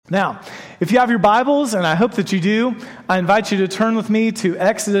Now, if you have your Bibles, and I hope that you do, I invite you to turn with me to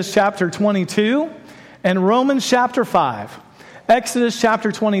Exodus chapter 22 and Romans chapter 5. Exodus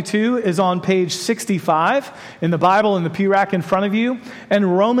chapter 22 is on page 65 in the Bible in the pew rack in front of you,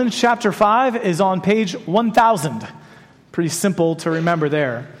 and Romans chapter 5 is on page 1000. Pretty simple to remember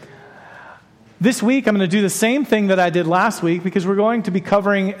there. This week, I'm going to do the same thing that I did last week because we're going to be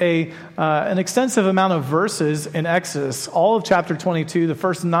covering an extensive amount of verses in Exodus, all of chapter 22, the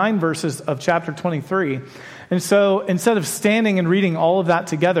first 9 verses of chapter 23. And so instead of standing and reading all of that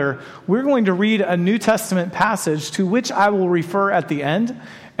together, we're going to read a New Testament passage to which I will refer at the end,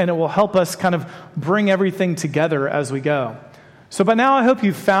 and it will help us kind of bring everything together as we go. So by now, I hope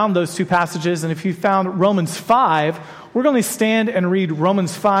you've found those two passages, and if you found Romans 5, we're going to stand and read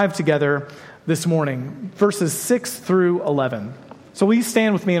Romans 5 together this morning, verses 6 through 11. So will you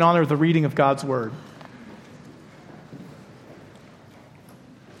stand with me in honor of the reading of God's Word?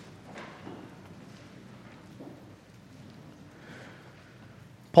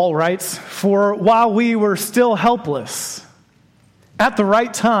 Paul writes, "For while we were still helpless, at the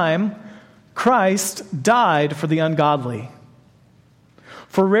right time, Christ died for the ungodly.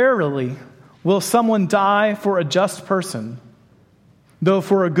 For rarely will someone die for a just person, though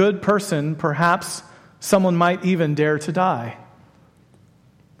for a good person, perhaps someone might even dare to die.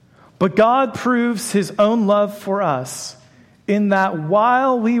 But God proves his own love for us in that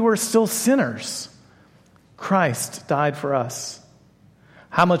while we were still sinners, Christ died for us.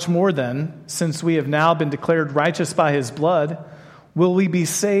 How much more then, since we have now been declared righteous by his blood, will we be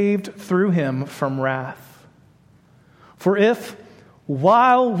saved through him from wrath? For if,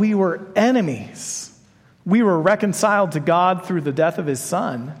 while we were enemies, we were reconciled to God through the death of his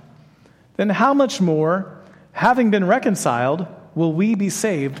Son, then how much more, having been reconciled, will we be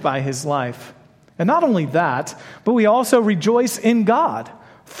saved by his life? And not only that, but we also rejoice in God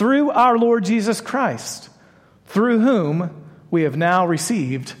through our Lord Jesus Christ, through whom we have now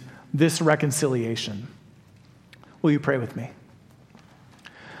received this reconciliation." Will you pray with me?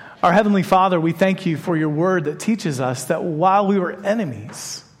 Our Heavenly Father, we thank you for your word that teaches us that while we were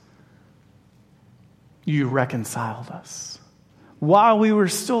enemies, you reconciled us. While we were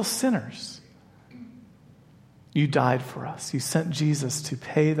still sinners, you died for us. You sent Jesus to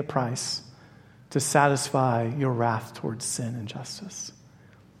pay the price to satisfy your wrath towards sin and justice.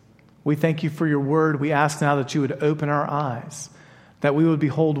 We thank you for your word. We ask now that you would open our eyes, that we would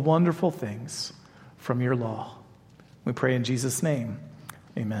behold wonderful things from your law. We pray in Jesus' name.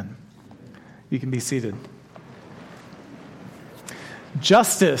 Amen. You can be seated.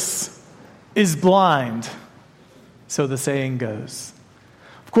 Justice is blind, so the saying goes.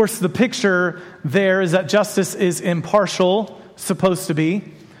 Of course, the picture there is that justice is impartial, supposed to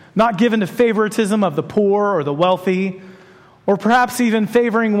be, not given to favoritism of the poor or the wealthy, or perhaps even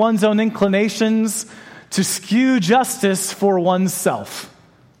favoring one's own inclinations to skew justice for oneself,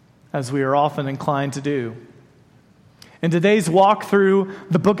 as we are often inclined to do. In today's walk through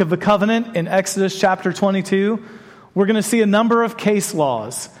the book of the covenant in Exodus chapter 22, we're going to see a number of case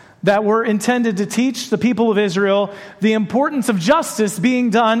laws that were intended to teach the people of Israel the importance of justice being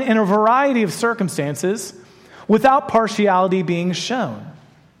done in a variety of circumstances without partiality being shown.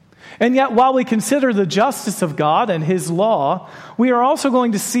 And yet, while we consider the justice of God and his law, we are also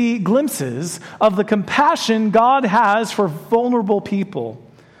going to see glimpses of the compassion God has for vulnerable people,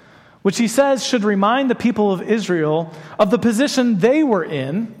 which he says should remind the people of Israel of the position they were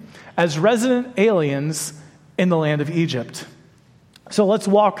in as resident aliens in the land of Egypt. So let's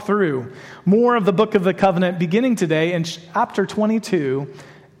walk through more of the book of the covenant, beginning today in chapter 22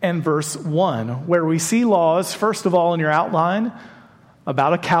 and verse 1, where we see laws, first of all in your outline,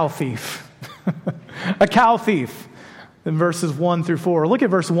 about a cow thief. A cow thief in verses 1 through 4. Look at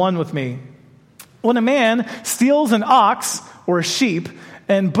verse 1 with me. "When a man steals an ox or a sheep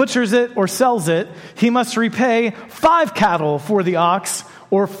and butchers it or sells it, he must repay 5 cattle for the ox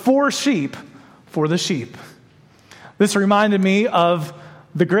or 4 sheep for the sheep." This reminded me of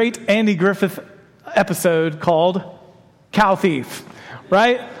the great Andy Griffith episode called Cow Thief,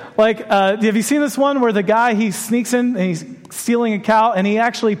 right? Like, have you seen this one where the guy, he sneaks in and he's stealing a cow and he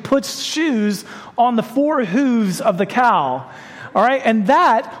actually puts shoes on the 4 hooves of the cow? All right, and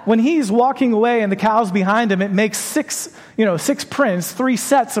that, when he's walking away and the cow's behind him, it makes 6 prints, 3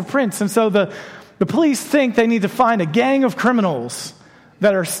 sets of prints. And so the police think they need to find a gang of criminals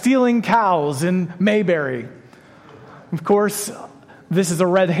that are stealing cows in Mayberry. Of course, this is a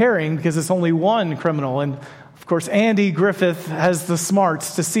red herring because it's only one criminal. And of course, Andy Griffith has the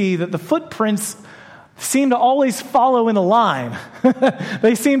smarts to see that the footprints seem to always follow in a line.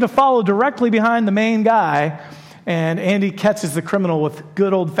 They seem to follow directly behind the main guy. and Andy catches the criminal with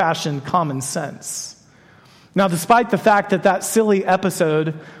good old-fashioned common sense. Now, despite the fact that that silly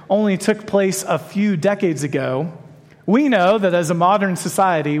episode only took place a few decades ago, we know that as a modern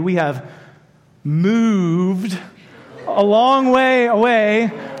society, we have moved a long way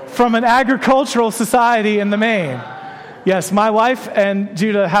away from an agricultural society in the main. Yes, my wife and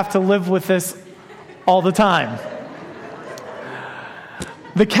Judah have to live with this all the time.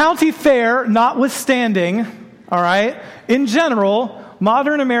 The county fair notwithstanding, all right, in general,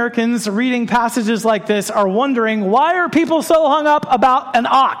 modern Americans reading passages like this are wondering, why are people so hung up about an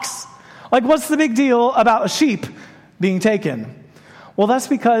ox? Like, what's the big deal about a sheep being taken? Well, that's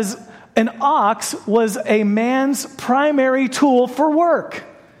because an ox was a man's primary tool for work.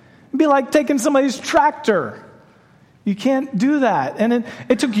 It'd be like taking somebody's tractor. You can't do that. And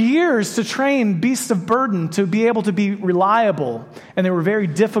it took years to train beasts of burden to be able to be reliable, and they were very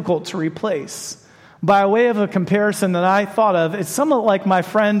difficult to replace. By way of a comparison that I thought of, it's somewhat like my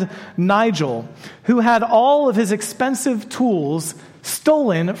friend Nigel, who had all of his expensive tools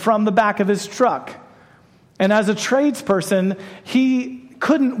stolen from the back of his truck. And as a tradesperson, he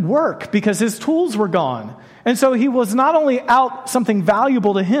couldn't work because his tools were gone. And so he was not only out something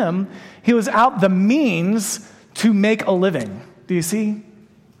valuable to him, he was out the means to make a living. Do you see?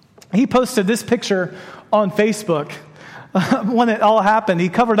 He posted this picture on Facebook. When it all happened, he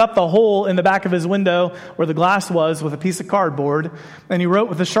covered up the hole in the back of his window where the glass was with a piece of cardboard, and he wrote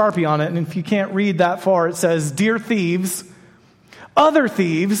with a Sharpie on it, and if you can't read that far, it says, "Dear thieves, other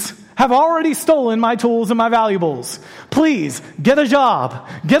thieves have already stolen my tools and my valuables. Please, get a job,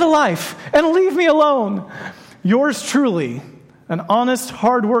 get a life, and leave me alone. Yours truly, an honest,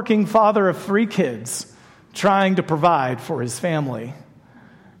 hardworking father of 3 kids, trying to provide for his family."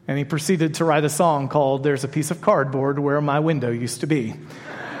 And he proceeded to write a song called "There's a Piece of Cardboard Where My Window Used to Be."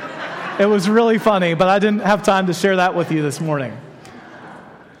 It was really funny, but I didn't have time to share that with you this morning.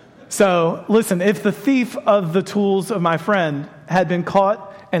 So, listen, if the thief of the tools of my friend had been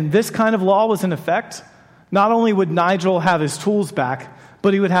caught and this kind of law was in effect, not only would Nigel have his tools back,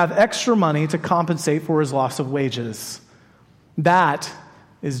 but he would have extra money to compensate for his loss of wages. That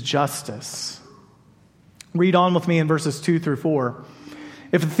is justice. Read on with me in verses 2 through 4.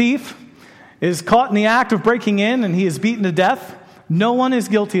 If a thief is caught in the act of breaking in and he is beaten to death, no one is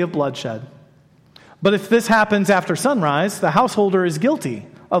guilty of bloodshed. But if this happens after sunrise, the householder is guilty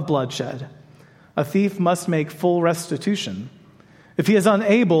of bloodshed. A thief must make full restitution. If he is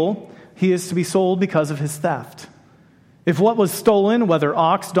unable, he is to be sold because of his theft. If what was stolen, whether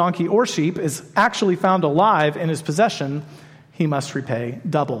ox, donkey, or sheep, is actually found alive in his possession, he must repay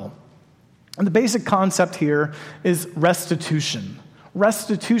double. And the basic concept here is restitution.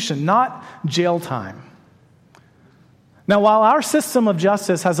 Restitution, not jail time. Now, while our system of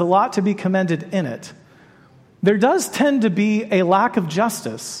justice has a lot to be commended in it, there does tend to be a lack of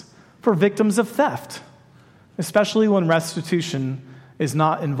justice for victims of theft, especially when restitution is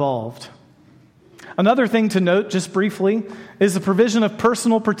not involved. Another thing to note, just briefly, is the provision of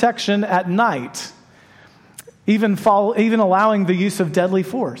personal protection at night, even allowing the use of deadly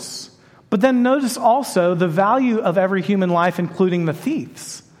force. But then notice also the value of every human life, including the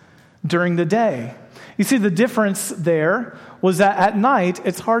thief's, during the day. You see, the difference there was that at night,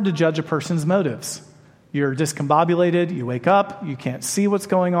 it's hard to judge a person's motives. You're discombobulated, you wake up, you can't see what's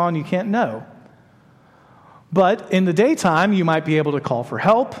going on, you can't know. But in the daytime, you might be able to call for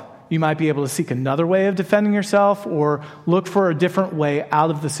help, you might be able to seek another way of defending yourself, or look for a different way out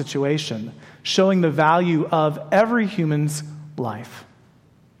of the situation, showing the value of every human's life.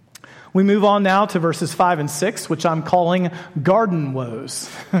 We move on now to verses 5 and 6, which I'm calling garden woes.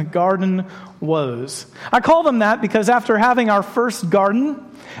 Garden woes. I call them that because after having our first garden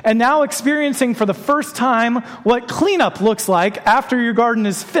and now experiencing for the first time what cleanup looks like after your garden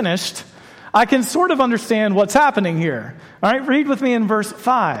is finished, I can sort of understand what's happening here. All right, read with me in verse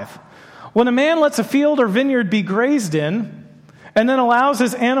 5. When a man lets a field or vineyard be grazed in, and then allows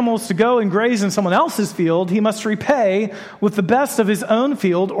his animals to go and graze in someone else's field, he must repay with the best of his own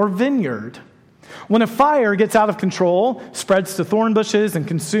field or vineyard. When a fire gets out of control, spreads to thorn bushes, and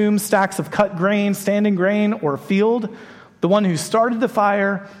consumes stacks of cut grain, standing grain, or a field, the one who started the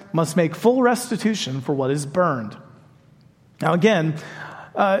fire must make full restitution for what is burned. Now again,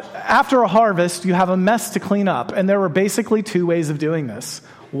 after a harvest, you have a mess to clean up, and there were basically 2 ways of doing this.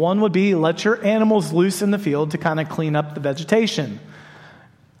 One would be let your animals loose in the field to kind of clean up the vegetation.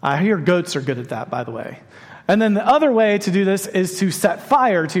 I hear goats are good at that, by the way. And then the other way to do this is to set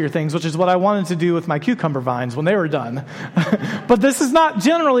fire to your things, which is what I wanted to do with my cucumber vines when they were done. But this is not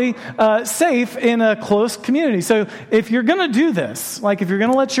generally safe in a close community. So if you're going to do this, like if you're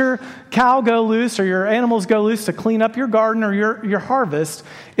going to let your cow go loose or your animals go loose to clean up your garden or your harvest,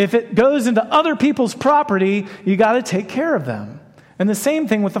 if it goes into other people's property, you got to take care of them. And the same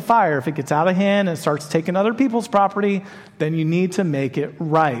thing with the fire. If it gets out of hand and starts taking other people's property, then you need to make it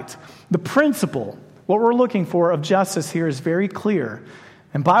right. The principle, what we're looking for of justice here, is very clear.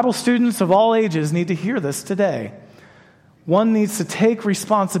 And Bible students of all ages need to hear this today. One needs to take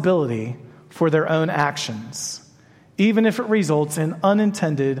responsibility for their own actions, even if it results in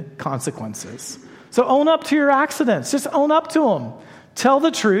unintended consequences. So own up to your accidents. Just own up to them. Tell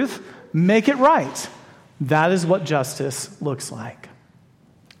the truth. Make it right. That is what justice looks like.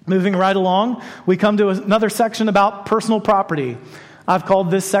 Moving right along, we come to another section about personal property. I've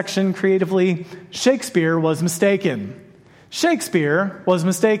called this section creatively, Shakespeare was mistaken. Shakespeare was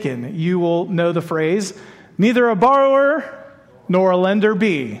mistaken. You will know the phrase, neither a borrower nor a lender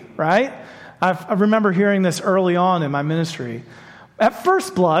be, right? I remember hearing this early on in my ministry. At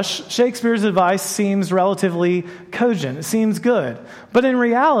first blush, Shakespeare's advice seems relatively cogent. It seems good. But in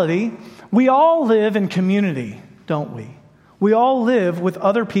reality, we all live in community, don't we? We all live with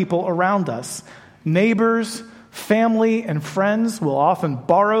other people around us. Neighbors, family, and friends will often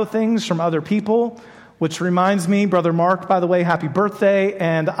borrow things from other people, which reminds me, Brother Mark, by the way, happy birthday.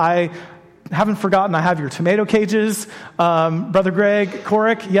 And I haven't forgotten I have your tomato cages. Brother Greg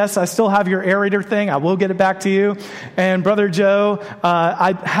Korick, yes, I still have your aerator thing. I will get it back to you. And Brother Joe,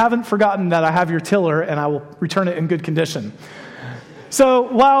 I haven't forgotten that I have your tiller, and I will return it in good condition. So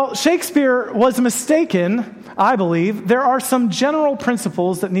while Shakespeare was mistaken, I believe, there are some general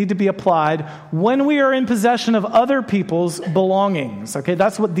principles that need to be applied when we are in possession of other people's belongings. Okay,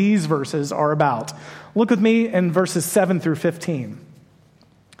 that's what these verses are about. Look with me in verses 7 through 15.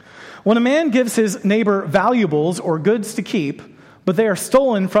 When a man gives his neighbor valuables or goods to keep, but they are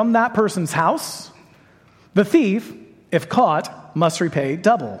stolen from that person's house, the thief, if caught, must repay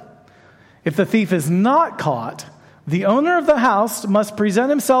double. If the thief is not caught, the owner of the house must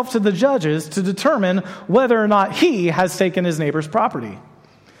present himself to the judges to determine whether or not he has taken his neighbor's property.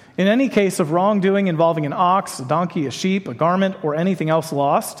 In any case of wrongdoing involving an ox, a donkey, a sheep, a garment, or anything else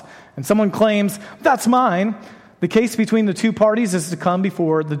lost, and someone claims, "That's mine," the case between the two parties is to come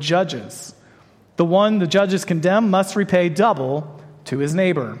before the judges. The one the judges condemn must repay double to his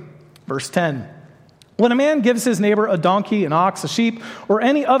neighbor. Verse 10. When a man gives his neighbor a donkey, an ox, a sheep, or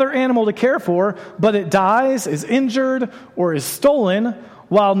any other animal to care for, but it dies, is injured, or is stolen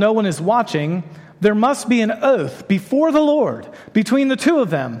while no one is watching, there must be an oath before the Lord between the two of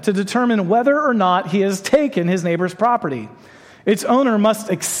them to determine whether or not he has taken his neighbor's property. Its owner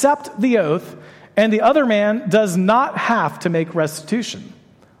must accept the oath, and the other man does not have to make restitution.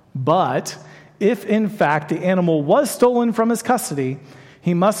 But if in fact the animal was stolen from his custody,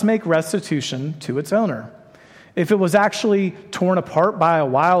 he must make restitution to its owner. If it was actually torn apart by a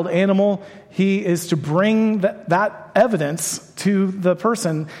wild animal, he is to bring that evidence to the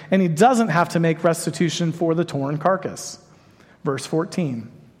person, and he doesn't have to make restitution for the torn carcass. Verse 14.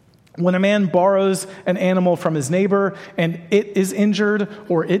 When a man borrows an animal from his neighbor and it is injured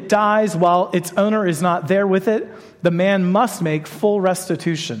or it dies while its owner is not there with it, the man must make full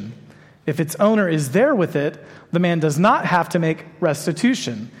restitution. If its owner is there with it, the man does not have to make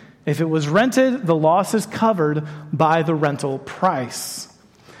restitution. If it was rented, the loss is covered by the rental price.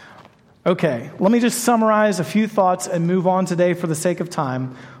 Okay, let me just summarize a few thoughts and move on today for the sake of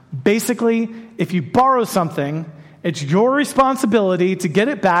time. Basically, if you borrow something, it's your responsibility to get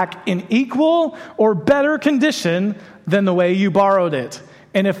it back in equal or better condition than the way you borrowed it.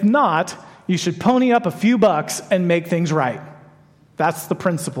 And if not, you should pony up a few bucks and make things right. That's the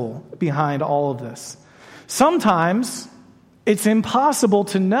principle behind all of this. Sometimes it's impossible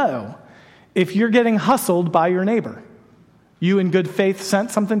to know if you're getting hustled by your neighbor. You in good faith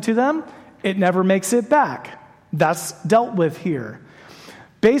sent something to them, it never makes it back. That's dealt with here.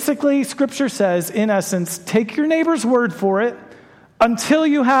 Basically, Scripture says, in essence, take your neighbor's word for it until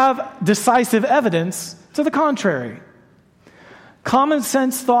you have decisive evidence to the contrary. Common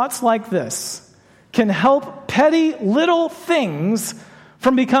sense thoughts like this can help petty little things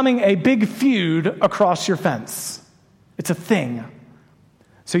from becoming a big feud across your fence. It's a thing.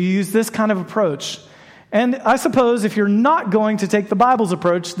 So you use this kind of approach. And I suppose if you're not going to take the Bible's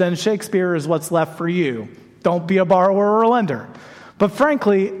approach, then Shakespeare is what's left for you. Don't be a borrower or a lender. But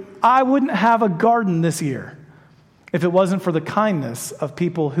frankly, I wouldn't have a garden this year if it wasn't for the kindness of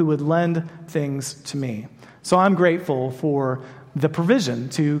people who would lend things to me. So I'm grateful for the provision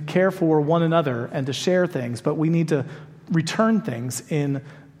to care for one another and to share things, but we need to return things in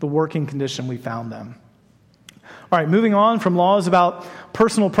the working condition we found them. All right, moving on from laws about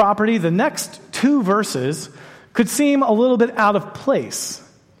personal property, the next two verses could seem a little bit out of place,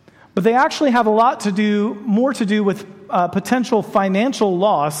 but they actually have a lot to do, more to do with potential financial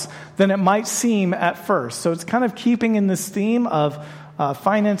loss than it might seem at first. So it's kind of keeping in this theme of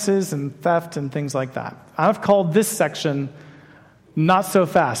finances and theft and things like that. I've called this section, Not So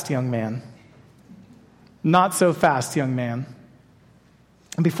Fast, Young Man. Not so fast, young man.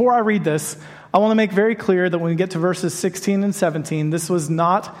 And before I read this, I want to make very clear that when we get to verses 16 and 17, this was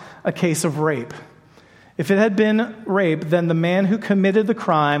not a case of rape. If it had been rape, then the man who committed the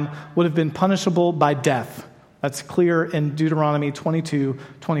crime would have been punishable by death. That's clear in Deuteronomy 22,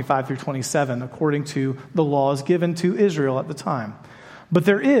 25 through 27, according to the laws given to Israel at the time. But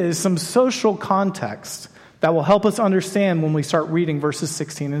there is some social context that will help us understand when we start reading verses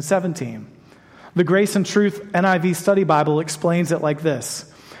 16 and 17. The Grace and Truth NIV Study Bible explains it like this.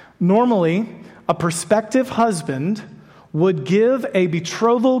 Normally, a prospective husband would give a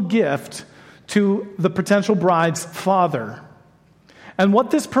betrothal gift to the potential bride's father. And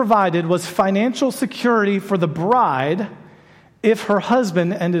what this provided was financial security for the bride if her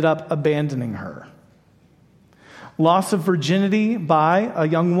husband ended up abandoning her. Loss of virginity by a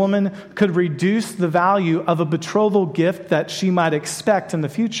young woman could reduce the value of a betrothal gift that she might expect in the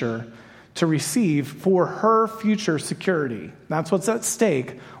future to receive for her future security. That's what's at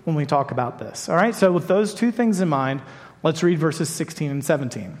stake when we talk about this. All right, so with those two things in mind, let's read verses 16 and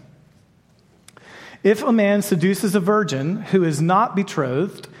 17. If a man seduces a virgin who is not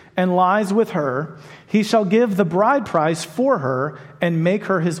betrothed and lies with her, he shall give the bride price for her and make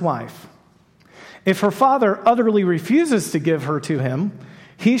her his wife. If her father utterly refuses to give her to him,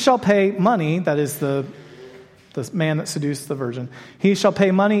 he shall pay money, that is the man that seduced the virgin, he shall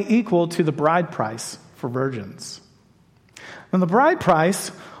pay money equal to the bride price for virgins. And the bride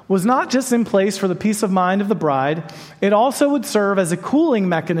price was not just in place for the peace of mind of the bride, it also would serve as a cooling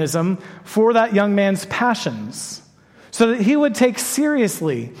mechanism for that young man's passions, so that he would take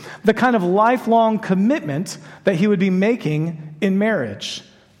seriously the kind of lifelong commitment that he would be making in marriage.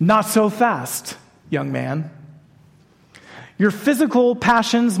 Not so fast, young man. Your physical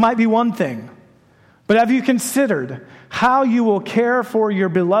passions might be one thing, but have you considered how you will care for your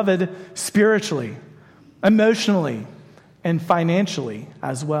beloved spiritually, emotionally, and financially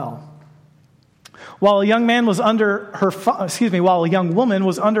as well? While a young woman was under her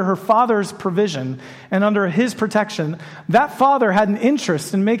father's provision and under his protection, that father had an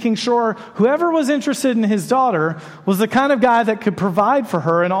interest in making sure whoever was interested in his daughter was the kind of guy that could provide for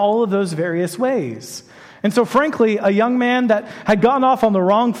her in all of those various ways. And so frankly, a young man that had gotten off on the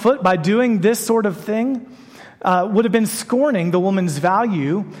wrong foot by doing this sort of thing would have been scorning the woman's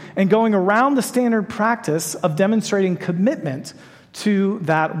value and going around the standard practice of demonstrating commitment to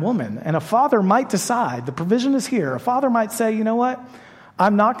that woman. And a father might decide, the provision is here, a father might say, you know what,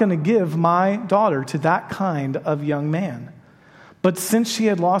 I'm not going to give my daughter to that kind of young man. But since she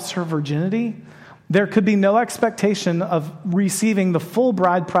had lost her virginity, there could be no expectation of receiving the full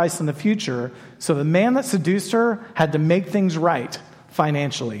bride price in the future, so the man that seduced her had to make things right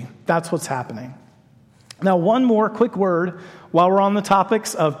financially. That's what's happening. Now, one more quick word while we're on the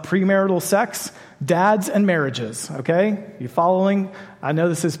topics of premarital sex, dads and marriages, okay? You following? I know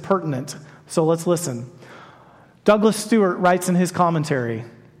this is pertinent, so let's listen. Douglas Stewart writes in his commentary,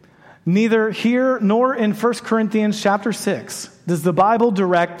 neither here nor in 1 Corinthians chapter 6 does the Bible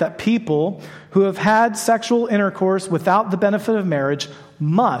direct that people who have had sexual intercourse without the benefit of marriage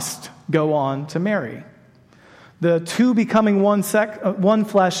must go on to marry. The two becoming one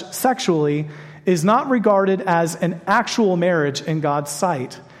flesh sexually is not regarded as an actual marriage in God's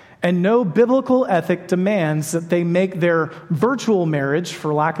sight, and no biblical ethic demands that they make their virtual marriage,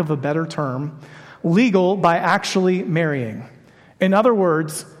 for lack of a better term, legal by actually marrying. In other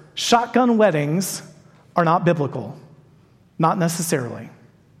words, shotgun weddings are not biblical, not necessarily.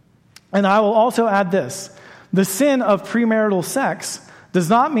 And I will also add this. The sin of premarital sex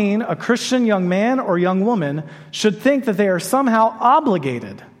does not mean a Christian young man or young woman should think that they are somehow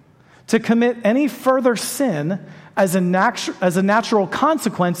obligated to commit any further sin as a natural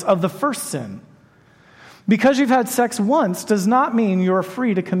consequence of the first sin. Because you've had sex once does not mean you're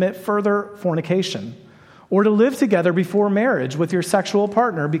free to commit further fornication or to live together before marriage with your sexual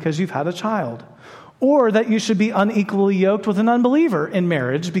partner because you've had a child, or that you should be unequally yoked with an unbeliever in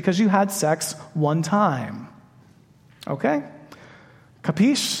marriage because you had sex one time. Okay?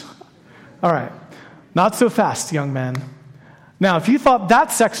 Capiche? All right. Not so fast, young man. Now, if you thought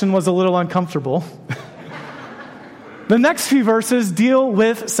that section was a little uncomfortable, The next few verses deal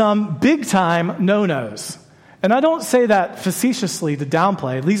with some big-time no-nos. And I don't say that facetiously to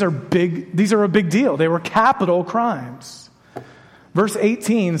downplay. These are a big deal. They were capital crimes. Verse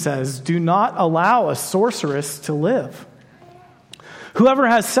 18 says, "Do not allow a sorceress to live. Whoever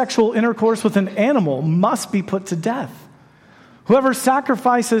has sexual intercourse with an animal must be put to death. Whoever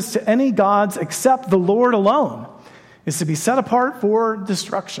sacrifices to any gods except the Lord alone is to be set apart for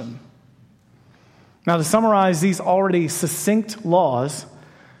destruction." Now, to summarize these already succinct laws,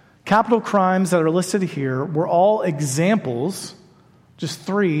 capital crimes that are listed here were all examples, just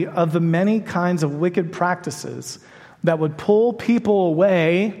 3, of the many kinds of wicked practices that would pull people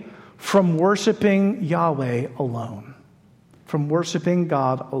away from worshiping Yahweh alone, from worshiping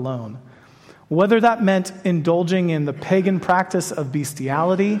God alone. Whether that meant indulging in the pagan practice of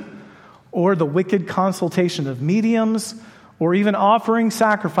bestiality, or the wicked consultation of mediums, or even offering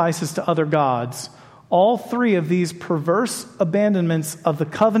sacrifices to other gods, all 3 of these perverse abandonments of the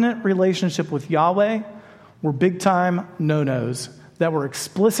covenant relationship with Yahweh were big-time no-nos that were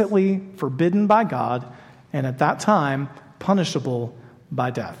explicitly forbidden by God and at that time punishable by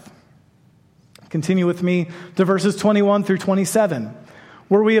death. Continue with me to verses 21 through 27,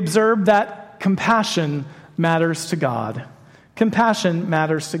 where we observe that compassion matters to God. Compassion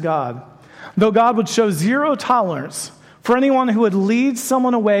matters to God. Though God would show zero tolerance for anyone who would lead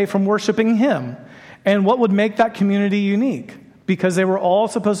someone away from worshiping Him and what would make that community unique, because they were all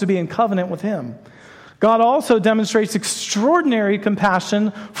supposed to be in covenant with Him, God also demonstrates extraordinary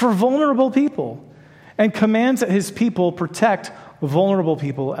compassion for vulnerable people and commands that His people protect vulnerable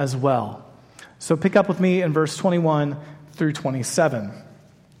people as well. So pick up with me in verse 21 through 27.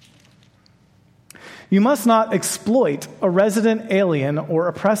 "You must not exploit a resident alien or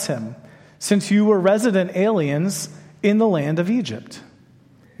oppress him, since you were resident aliens in the land of Egypt.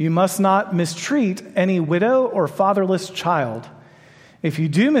 You must not mistreat any widow or fatherless child. If you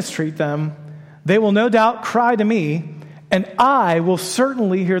do mistreat them, they will no doubt cry to me, and I will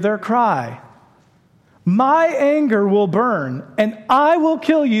certainly hear their cry. My anger will burn, and I will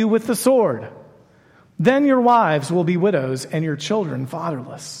kill you with the sword. Then your wives will be widows, and your children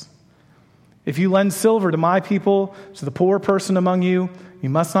fatherless. If you lend silver to my people, to the poor person among you,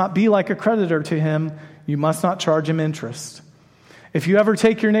 you must not be like a creditor to him. You must not charge him interest. If you ever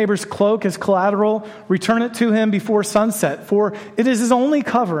take your neighbor's cloak as collateral, return it to him before sunset, for it is his only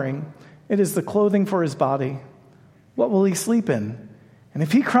covering. It is the clothing for his body. What will he sleep in? And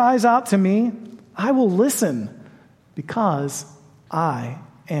if he cries out to me, I will listen, because I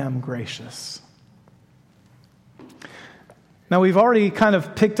am gracious." Now, we've already kind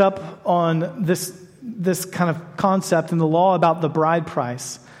of picked up on this kind of concept in the law about the bride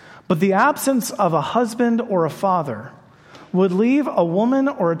price. But the absence of a husband or a father would leave a woman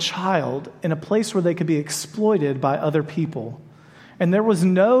or a child in a place where they could be exploited by other people. And there was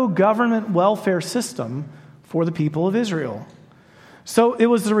no government welfare system for the people of Israel. So it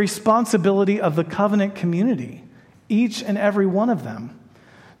was the responsibility of the covenant community, each and every one of them,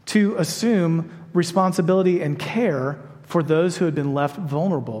 to assume responsibility and care for those who had been left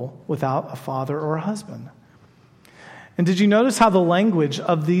vulnerable without a father or a husband. And did you notice how the language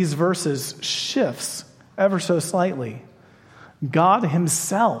of these verses shifts ever so slightly? God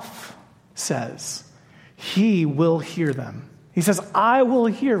Himself says He will hear them. He says, I will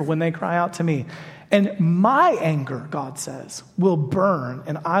hear when they cry out to me. And my anger, God says, will burn,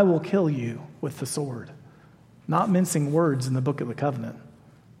 and I will kill you with the sword. Not mincing words in the book of the covenant.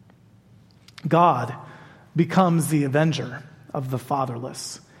 God becomes the avenger of the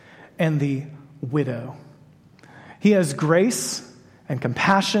fatherless and the widow. He has grace and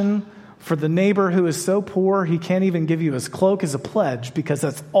compassion for the neighbor who is so poor he can't even give you his cloak as a pledge, because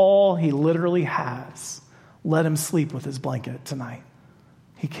that's all he literally has. Let him sleep with his blanket tonight.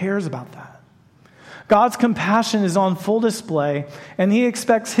 He cares about that. God's compassion is on full display, and He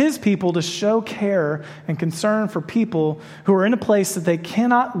expects His people to show care and concern for people who are in a place that they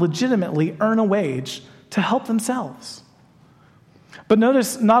cannot legitimately earn a wage to help themselves. But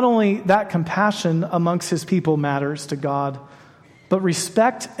notice, not only that compassion amongst His people matters to God, but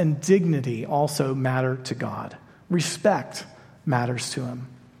respect and dignity also matter to God. Respect matters to Him.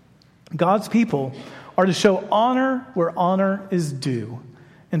 God's people are to show honor where honor is due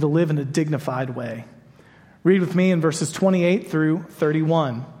and to live in a dignified way. Read with me in verses 28 through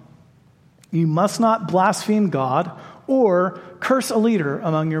 31. You must not blaspheme God or curse a leader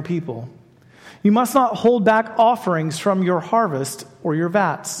among your people. You must not hold back offerings from your harvest or your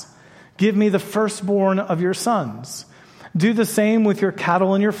vats. Give me the firstborn of your sons. Do the same with your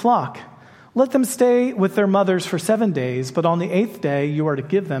cattle and your flock. Let them stay with their mothers for 7 days, but on the 8th day you are to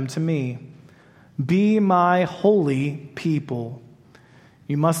give them to me. Be my holy people.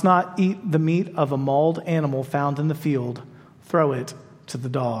 You must not eat the meat of a mauled animal found in the field. Throw it to the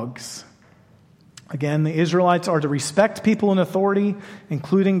dogs." Again, the Israelites are to respect people in authority,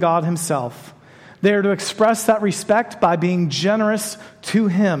 including God himself. They are to express that respect by being generous to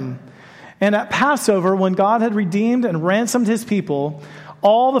him. And at Passover, when God had redeemed and ransomed his people,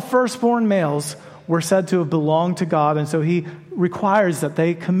 all the firstborn males were said to have belonged to God, and so he requires that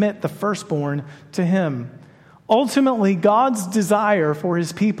they commit the firstborn to him. Ultimately, God's desire for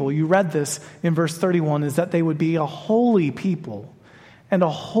his people, you read this in verse 31, is that they would be a holy people and a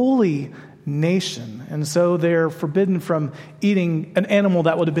holy nation. And so they're forbidden from eating an animal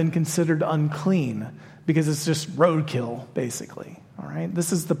that would have been considered unclean because it's just roadkill, basically. All right?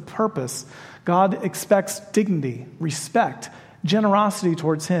 This is the purpose. God expects dignity, respect, generosity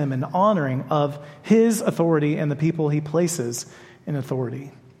towards him, and honoring of his authority and the people he places in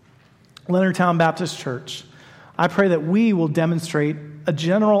authority. Leonardtown Baptist Church, I pray that we will demonstrate a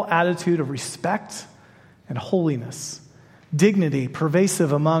general attitude of respect and holiness, dignity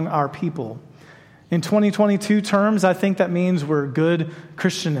pervasive among our people. In 2022 terms, I think that means we're good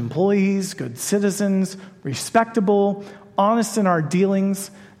Christian employees, good citizens, respectable, honest in our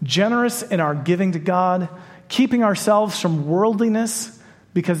dealings, generous in our giving to God, keeping ourselves from worldliness,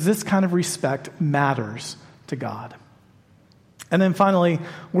 because this kind of respect matters to God. And then finally,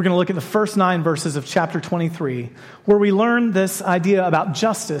 we're going to look at the first 9 verses of chapter 23, where we learn this idea about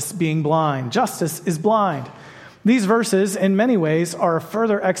justice being blind. Justice is blind. These verses, in many ways, are a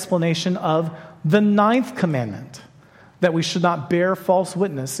further explanation of the 9th commandment, that we should not bear false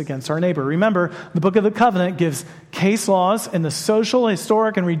witness against our neighbor. Remember, the Book of the Covenant gives case laws in the social,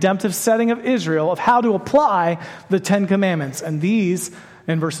 historic, and redemptive setting of Israel of how to apply the 10 commandments. And these,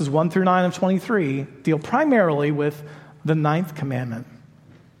 in verses 1 through 9 of 23, deal primarily with the 9th commandment.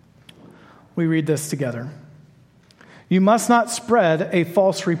 We read this together. "You must not spread a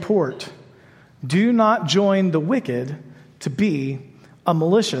false report. Do not join the wicked to be a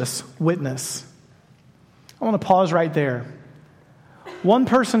malicious witness." I want to pause right there. One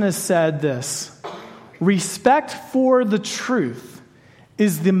person has said this: respect for the truth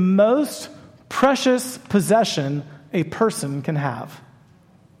is the most precious possession a person can have.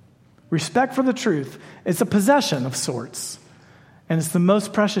 Respect for the truth is a possession of sorts, and it's the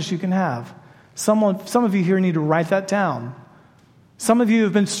most precious you can have. Some of you here need to write that down. Some of you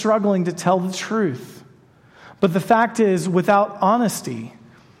have been struggling to tell the truth. But the fact is, without honesty,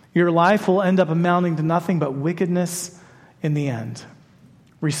 your life will end up amounting to nothing but wickedness in the end.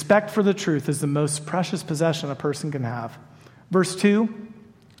 Respect for the truth is the most precious possession a person can have. Verse 2,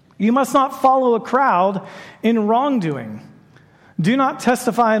 "You must not follow a crowd in wrongdoing. Do not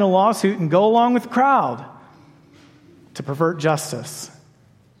testify in a lawsuit and go along with the crowd to pervert justice."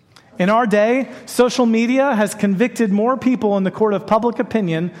 In our day, social media has convicted more people in the court of public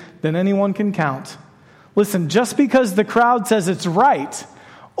opinion than anyone can count. Listen, just because the crowd says it's right,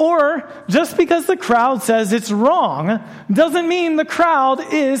 or just because the crowd says it's wrong, doesn't mean the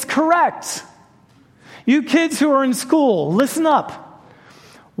crowd is correct. You kids who are in school, listen up.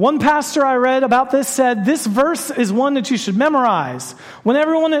 One pastor I read about this said, this verse is one that you should memorize when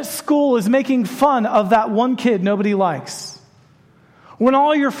everyone at school is making fun of that one kid nobody likes. When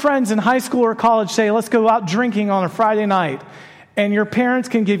all your friends in high school or college say, let's go out drinking on a Friday night, and your parents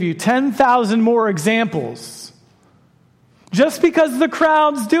can give you 10,000 more examples. Just because the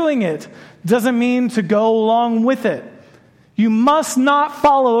crowd's doing it doesn't mean to go along with it. You must not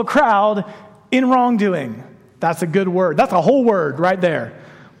follow a crowd in wrongdoing. That's a good word. That's a whole word right there.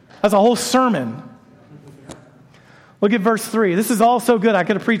 That's a whole sermon. Look at verse 3. This is all so good. I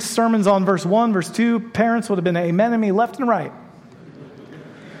could have preached sermons on verse 1, verse 2. Parents would have been amen to me left and right.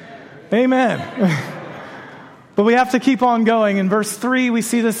 Amen. But we have to keep on going. In verse 3, we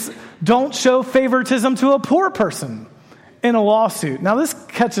see this: don't show favoritism to a poor person in a lawsuit. Now, this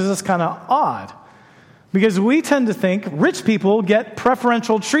catches us kind of odd, because we tend to think rich people get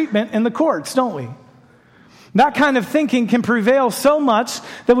preferential treatment in the courts, don't we? That kind of thinking can prevail so much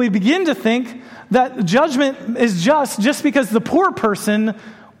that we begin to think that judgment is just because the poor person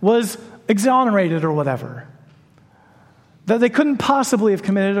was exonerated or whatever, that they couldn't possibly have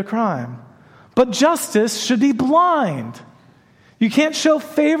committed a crime. But justice should be blind. You can't show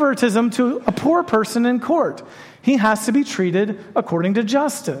favoritism to a poor person in court. He has to be treated according to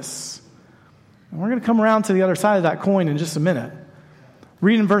justice. And we're going to come around to the other side of that coin in just a minute.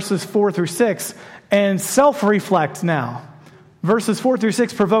 Read in verses 4 through 6 and self-reflect now. Verses 4 through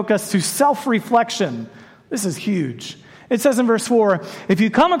 6 provoke us to self-reflection. This is huge. It says in verse 4, if you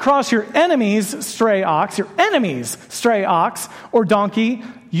come across your enemy's stray ox or donkey,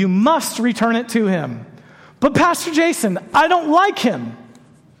 you must return it to him. But Pastor Jason, I don't like him.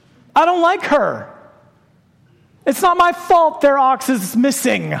 I don't like her. It's not my fault their ox is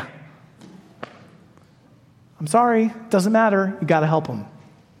missing. I'm sorry, doesn't matter. You got to help them.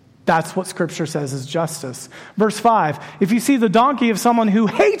 That's what Scripture says is justice. Verse 5, if you see the donkey of someone who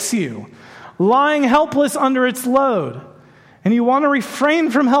hates you, lying helpless under its load, and you want to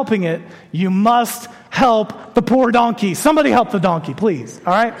refrain from helping it, you must help the poor donkey. Somebody help the donkey, please,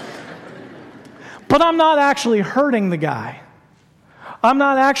 all right? But I'm not actually hurting the guy. I'm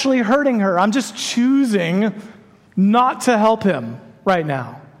not actually hurting her. I'm just choosing not to help him right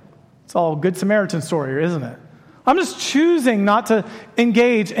now. It's all Good Samaritan story, isn't it? I'm just choosing not to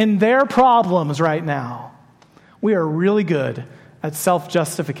engage in their problems right now. We are really good at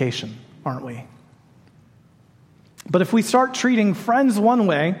self-justification, aren't we? But if we start treating friends one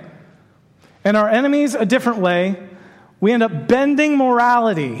way and our enemies a different way, we end up bending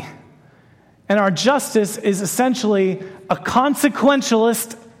morality. And our justice is essentially a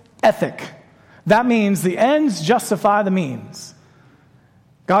consequentialist ethic. That means the ends justify the means.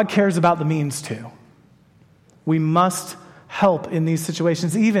 God cares about the means too. We must help in these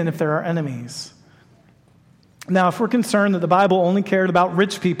situations, even if there are enemies. Now, if we're concerned that the Bible only cared about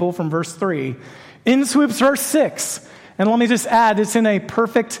rich people from verse 3, in swoops verse 6. And let me just add, it's in a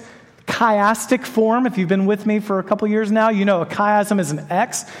perfect chiastic form. If you've been with me for a couple years now, you know a chiasm is an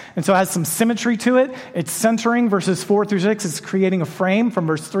X, and so it has some symmetry to it. It's centering verses 4 through 6. It's creating a frame from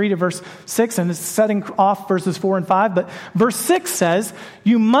verse 3 to verse 6, and it's setting off verses 4 and 5. But verse 6 says,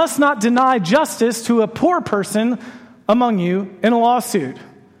 you must not deny justice to a poor person among you in a lawsuit.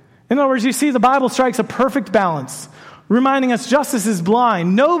 In other words, you see the Bible strikes a perfect balance, reminding us justice is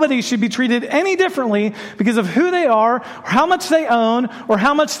blind. Nobody should be treated any differently because of who they are, or how much they own, or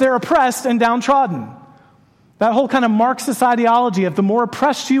how much they're oppressed and downtrodden. That whole kind of Marxist ideology of the more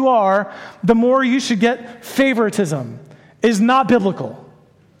oppressed you are, the more you should get favoritism is not biblical.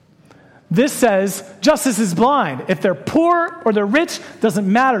 This says justice is blind. If they're poor or they're rich,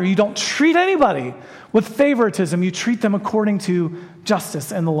 doesn't matter. You don't treat anybody with favoritism. You treat them according to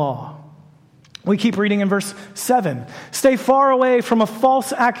justice and the law. We keep reading in verse 7. Stay far away from a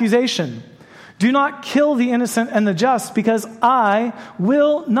false accusation. Do not kill the innocent and the just, because I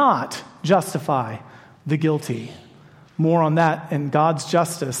will not justify the guilty. More on that and God's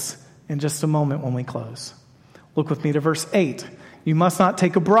justice in just a moment when we close. Look with me to verse 8. You must not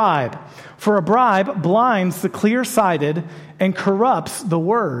take a bribe, for a bribe blinds the clear-sighted and corrupts the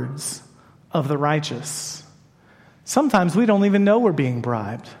words of the righteous. Sometimes we don't even know we're being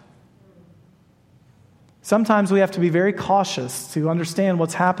bribed. Sometimes we have to be very cautious to understand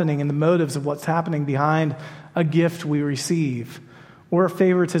what's happening and the motives of what's happening behind a gift we receive or a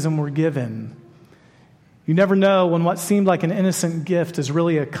favoritism we're given. You never know when what seemed like an innocent gift is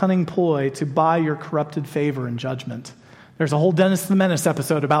really a cunning ploy to buy your corrupted favor and judgment. There's a whole Dennis the Menace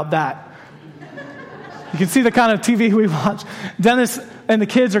episode about that. You can see the kind of TV we watch. Dennis and the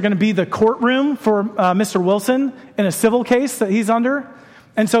kids are going to be the courtroom for Mr. Wilson in a civil case that he's under.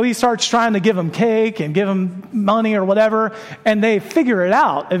 And so he starts trying to give them cake and give them money or whatever, and they figure it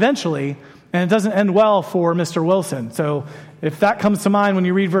out eventually, and it doesn't end well for Mr. Wilson. So if that comes to mind when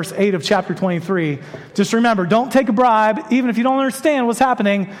you read verse 8 of chapter 23, just remember, don't take a bribe. Even if you don't understand what's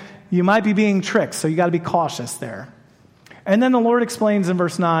happening, you might be being tricked, so you got to be cautious there. And then the Lord explains in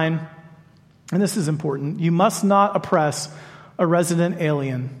verse 9, and this is important, you must not oppress a resident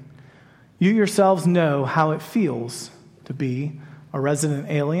alien. You yourselves know how it feels to be a resident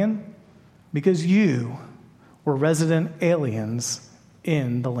alien, because you were resident aliens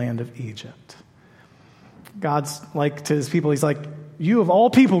in the land of Egypt. God's like to his people, he's like, you of all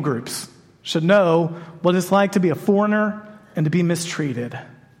people groups should know what it's like to be a foreigner and to be mistreated.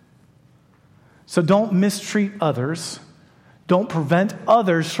 So don't mistreat others. Don't prevent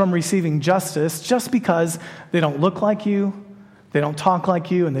others from receiving justice just because they don't look like you, they don't talk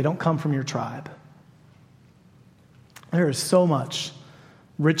like you, and they don't come from your tribe. There is so much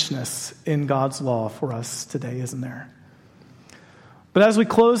richness in God's law for us today, isn't there? But as we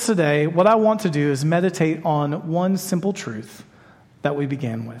close today, what I want to do is meditate on one simple truth that we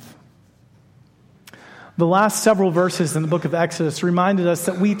began with. The last several verses in the book of Exodus reminded us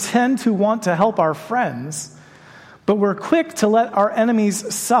that we tend to want to help our friends, but we're quick to let our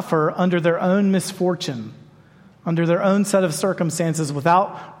enemies suffer under their own misfortune, under their own set of circumstances,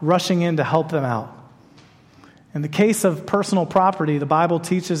 without rushing in to help them out. In the case of personal property, the Bible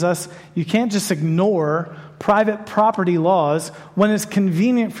teaches us you can't just ignore private property laws when it's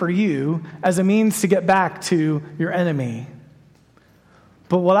convenient for you as a means to get back to your enemy.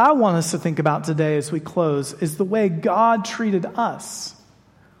 But what I want us to think about today as we close is the way God treated us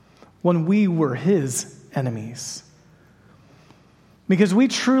when we were his enemies. Because we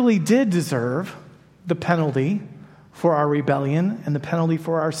truly did deserve the penalty for our rebellion and the penalty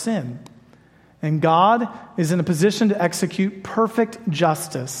for our sin. And God is in a position to execute perfect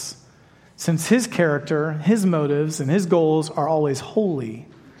justice, since his character, his motives, and his goals are always holy.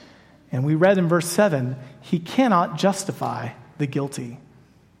 And we read in verse 7, he cannot justify the guilty.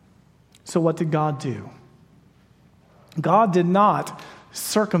 So what did God do? God did not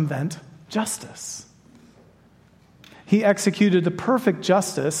circumvent justice. He executed the perfect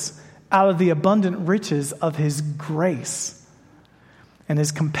justice out of the abundant riches of his grace and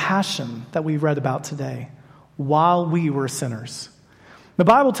his compassion that we read about today while we were sinners. The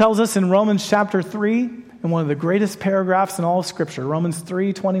Bible tells us in Romans chapter 3, in one of the greatest paragraphs in all of Scripture, Romans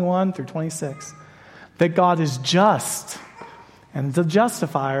 3:21 through 26, that God is just and the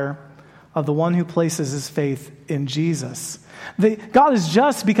justifier of the one who places his faith in Jesus. God is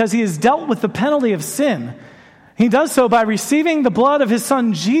just because he has dealt with the penalty of sin. He does so by receiving the blood of his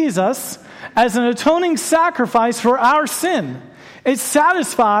son Jesus as an atoning sacrifice for our sin. It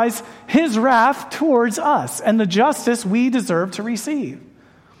satisfies his wrath towards us and the justice we deserve to receive.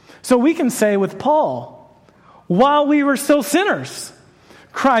 So we can say with Paul, while we were still sinners,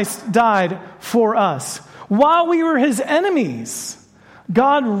 Christ died for us. While we were his enemies,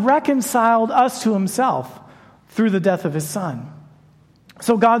 God reconciled us to himself through the death of his son.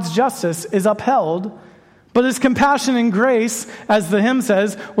 So God's justice is upheld, but his compassion and grace, as the hymn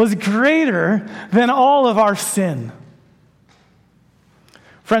says, was greater than all of our sin.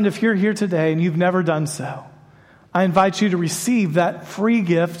 Friend, if you're here today and you've never done so, I invite you to receive that free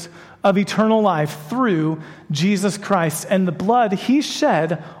gift of eternal life through Jesus Christ and the blood he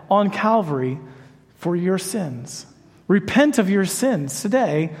shed on Calvary for your sins. Repent of your sins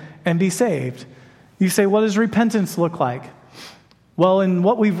today and be saved. You say, what does repentance look like? Well, in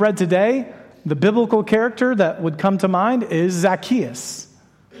what we've read today, the biblical character that would come to mind is Zacchaeus.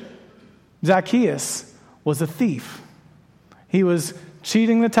 Zacchaeus was a thief. He was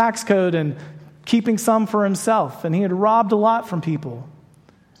cheating the tax code and keeping some for himself, and he had robbed a lot from people.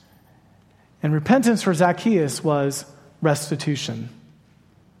 And repentance for Zacchaeus was restitution.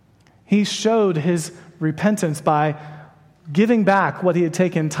 He showed his repentance by giving back what he had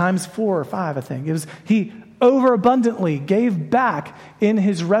taken times 4 or 5, I think. He overabundantly gave back in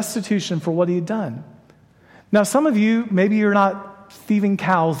his restitution for what he had done. Now, some of you, maybe you're not thieving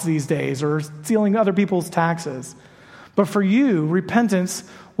cows these days or stealing other people's taxes. But for you, repentance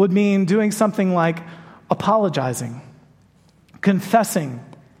would mean doing something like apologizing, confessing,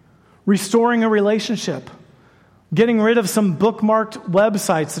 restoring a relationship, getting rid of some bookmarked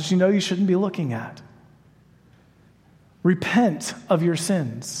websites that you know you shouldn't be looking at. Repent of your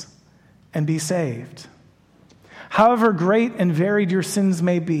sins and be saved. However great and varied your sins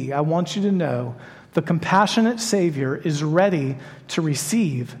may be, I want you to know the compassionate Savior is ready to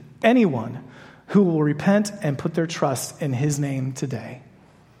receive anyone who will repent and put their trust in his name today.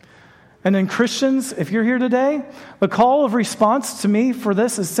 And then Christians, if you're here today, the call of response to me for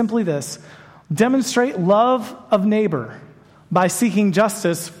this is simply this: demonstrate love of neighbor by seeking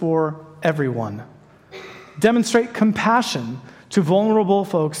justice for everyone. Demonstrate compassion to vulnerable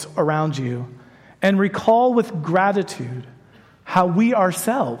folks around you, and recall with gratitude how we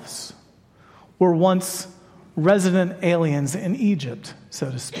ourselves were once resident aliens in Egypt,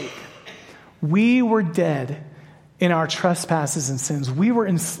 so to speak. We were dead in our trespasses and sins. We were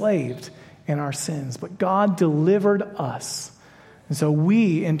enslaved in our sins, but God delivered us. And so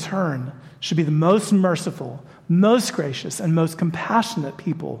we, in turn, should be the most merciful, most gracious, and most compassionate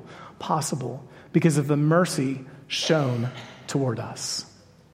people possible because of the mercy shown toward us.